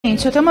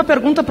Gente, eu tenho uma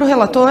pergunta para o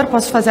relator,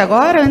 posso fazer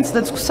agora, antes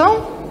da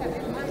discussão?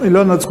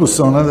 Melhor na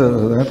discussão, né?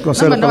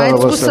 Não é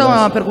discussão, é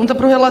uma pergunta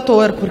para o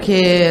relator,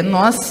 porque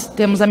nós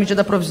temos a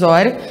medida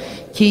provisória,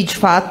 que de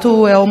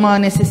fato é uma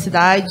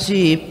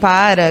necessidade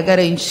para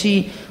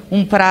garantir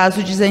um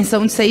prazo de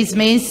isenção de 6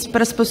 meses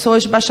para as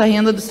pessoas de baixa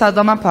renda do estado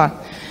do Amapá.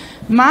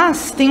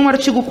 Mas tem um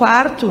artigo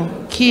 4º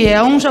que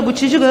é um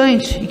jabuti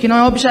gigante e que não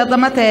é objeto da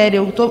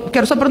matéria.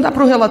 Quero só perguntar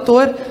para o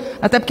relator,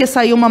 até porque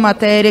saiu uma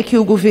matéria que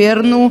o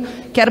governo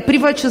quer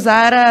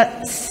privatizar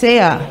a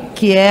CEA,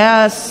 que é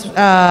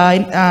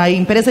a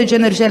empresa de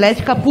energia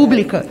elétrica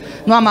pública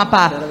no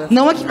Amapá.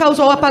 Não a que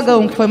causou o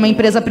apagão, que foi uma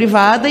empresa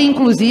privada, e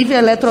inclusive a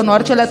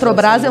Eletronorte e a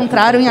Eletrobras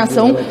entraram em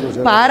ação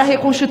para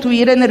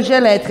reconstituir a energia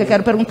elétrica.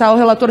 Quero perguntar ao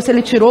relator se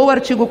ele tirou o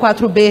artigo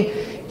 4B,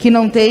 que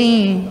não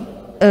tem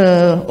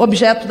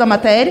objeto da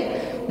matéria,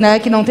 né,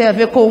 que não tem a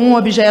ver com o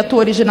objeto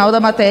original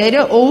da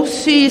matéria, ou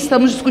se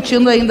estamos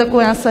discutindo ainda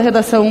com essa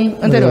redação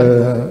anterior.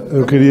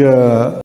 Eu queria